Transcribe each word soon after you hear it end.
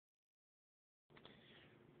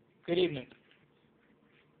Good evening.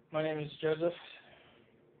 My name is Joseph.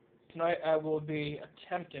 Tonight I will be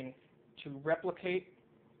attempting to replicate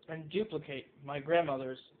and duplicate my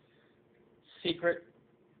grandmother's secret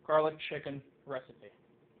garlic chicken recipe.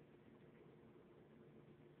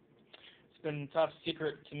 It's been a top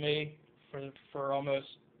secret to me for almost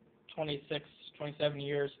 26, 27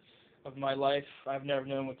 years of my life. I've never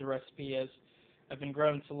known what the recipe is. I've been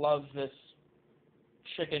grown to love this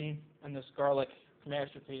chicken and this garlic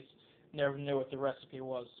masterpiece. Never knew what the recipe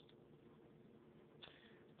was.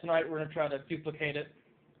 Tonight we're going to try to duplicate it,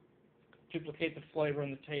 duplicate the flavor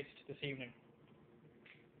and the taste this evening.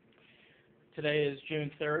 Today is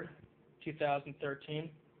June 3rd, 2013.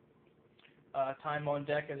 Time on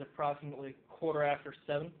deck is approximately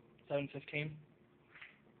 7:15.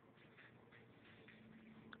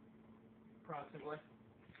 Approximately.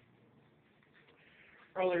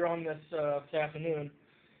 Earlier on this afternoon,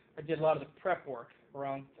 I did a lot of the prep work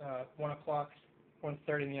around 1 o'clock,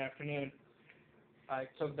 1:30 in the afternoon. I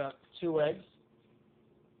took about 2 eggs,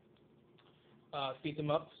 beat them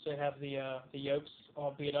up so I have the yolks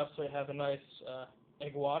all beat up so I have a nice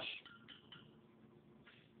egg wash.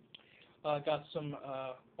 Got some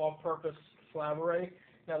all-purpose flour ready.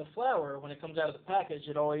 Now the flour, when it comes out of the package,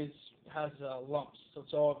 it always has lumps, so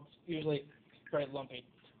it's usually very lumpy.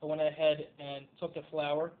 I went ahead and took the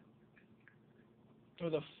flour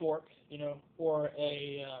with a fork, or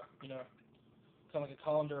a, kind of like a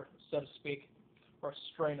colander, so to speak, or a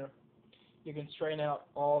strainer. You can strain out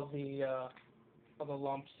all the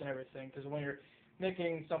lumps and everything, because when you're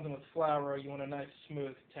making something with flour, you want a nice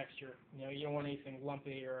smooth texture. You don't want anything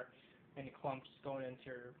lumpy or any clumps going into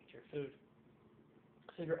your food.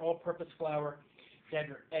 So your all-purpose flour, you have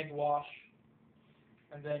your egg wash,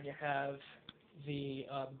 and then you have the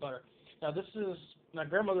butter. Now my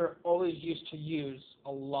grandmother always used to use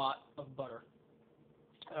a lot of butter.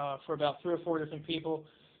 For about 3 or 4 different people,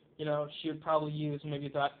 she would probably use maybe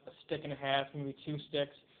about a stick and a half, maybe 2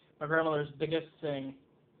 sticks. My grandmother's biggest thing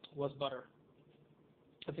was butter.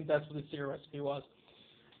 I think that's what the secret recipe was.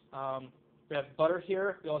 We have butter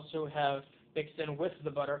here. We also have mixed in with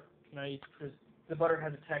the butter. The butter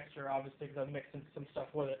has a texture, obviously, because I've mixed in some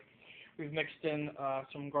stuff with it. We've mixed in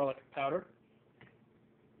some garlic powder,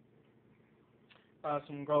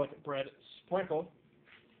 some garlic bread sprinkle.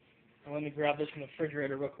 And let me grab this from the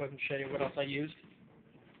refrigerator real quick and show you what else I used.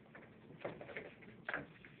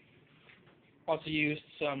 Also used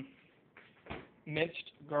some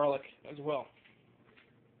minced garlic as well.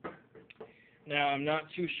 Now, I'm not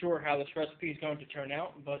too sure how this recipe is going to turn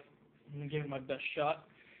out, but I'm going to give it my best shot.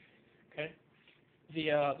 Okay.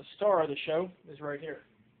 The star of the show is right here.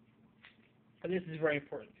 And this is very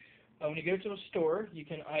important. When you go to a store, you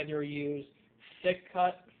can either use thick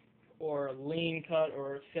cut or lean cut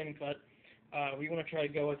or thin cut. We want to try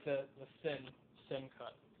to go with the thin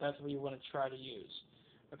cut. That's what you want to try to use.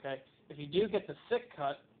 Okay. If you do get the thick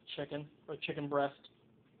cut chicken or chicken breast,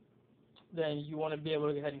 then you want to be able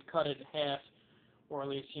to go ahead and cut it in half, or at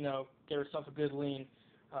least get yourself a good lean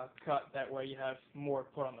cut. That way you have more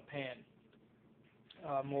put on the pan,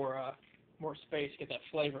 more space, get that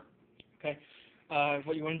flavor. Okay.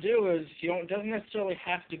 What you want to do is it doesn't necessarily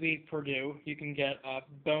have to be Purdue. You can get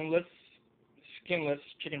boneless, skinless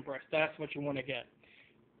chicken breast. That's what you want to get.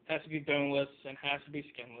 It has to be boneless and has to be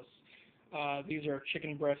skinless. These are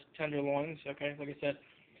chicken breast tenderloins. Okay, like I said,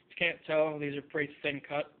 if you can't tell, these are pretty thin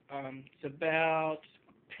cut. It's about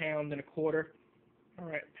 1.25 pounds. All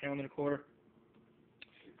right, 1.25 pounds.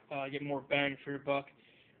 You get more bang for your buck.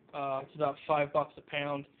 It's about $5 a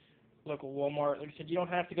pound. Local Walmart. Like I said, you don't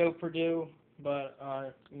have to go Purdue, but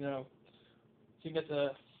if you get the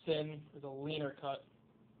thin or the leaner cut,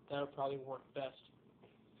 that'll probably work best.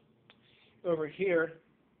 Over here,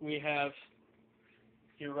 we have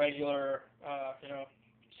your regular,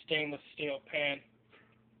 stainless steel pan.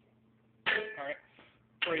 All right,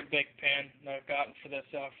 pretty big pan that I've gotten for this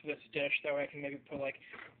dish. That way I can maybe put like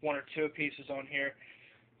 1 or 2 pieces on here.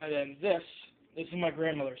 And then this is my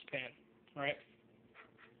grandmother's pan. All right,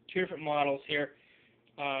 2 different models here.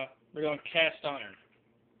 We're going cast iron.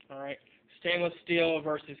 All right, stainless steel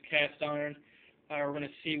versus cast iron. We're going to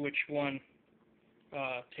see which one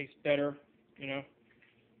tastes better. I'm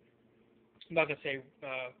not going to say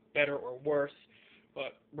better or worse,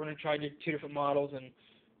 but we're going to try to do 2 different models and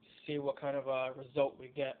see what kind of result we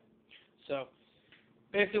get. So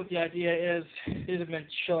basically what the idea is, these have been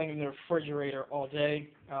chilling in the refrigerator all day.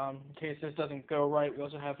 In case this doesn't go right, we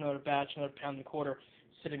also have another batch, another 1.25 pounds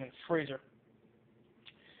sitting in the freezer.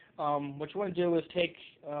 What you want to do is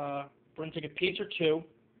we're going to take a piece or 2,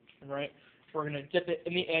 right? We're going to dip it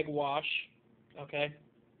in the egg wash, okay?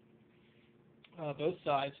 both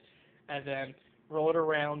sides, and then roll it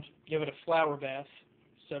around, give it a flour bath,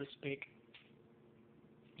 so to speak,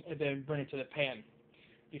 and then bring it to the pan.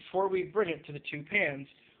 Before we bring it to the two pans,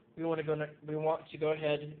 we want to go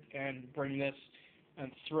ahead and bring this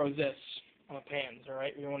and throw this on the pans. All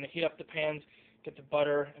right, we want to heat up the pans, get the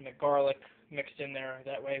butter and the garlic mixed in there.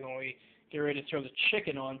 That way, when we get ready to throw the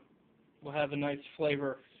chicken on, we'll have a nice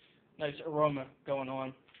flavor, nice aroma going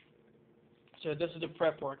on. So this is the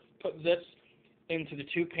prep work. Put this into the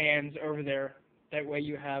two pans over there. That way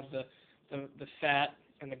you have the fat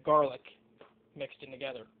and the garlic mixed in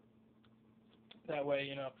together. That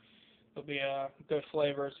way, there'll be good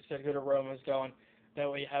flavors, good aromas going.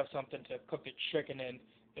 That way you have something to cook the chicken in.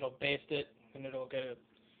 It'll baste it, and it'll get a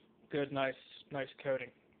good, nice coating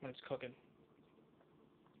when it's cooking.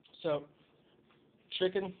 So,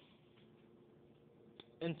 chicken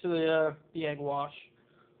into the egg wash,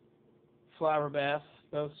 flour bath,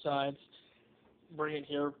 both sides. Bring it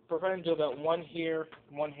here. Prepare to do about one here,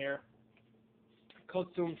 one here.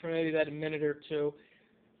 Cook them for maybe about a minute or two.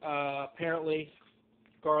 Apparently,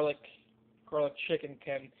 garlic chicken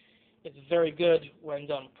it's very good when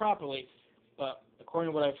done properly, but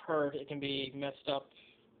according to what I've heard, it can be messed up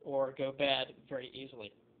or go bad very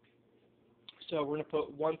easily. So we're going to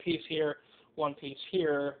put one piece here for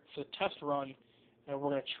the test run, and we're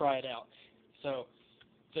going to try it out. So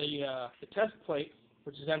the test plate,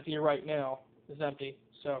 which is empty right now, is empty.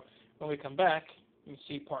 So when we come back and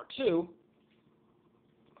see part two,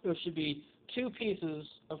 there should be two pieces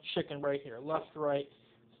of chicken right here, left, right,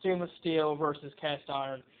 stainless steel versus cast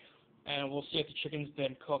iron, and we'll see if the chicken's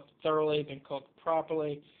been cooked thoroughly, been cooked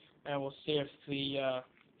properly, and we'll see if the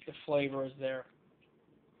flavor is there.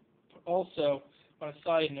 Also, on a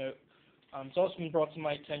side note, it's also been brought to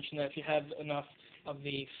my attention that if you have enough of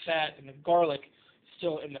the fat and the garlic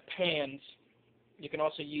still in the pans, you can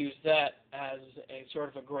also use that as a sort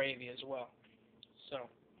of a gravy as well. So,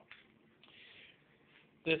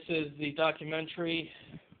 this is the documentary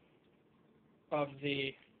of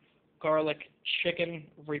the garlic chicken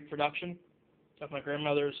reproduction of my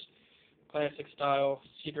grandmother's classic style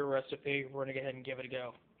secret recipe. We're going to go ahead and give it a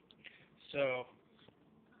go. So,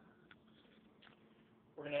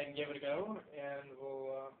 we're going to give it a go, and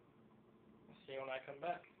we'll see when I come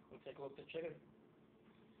back. We'll take a look at the chicken.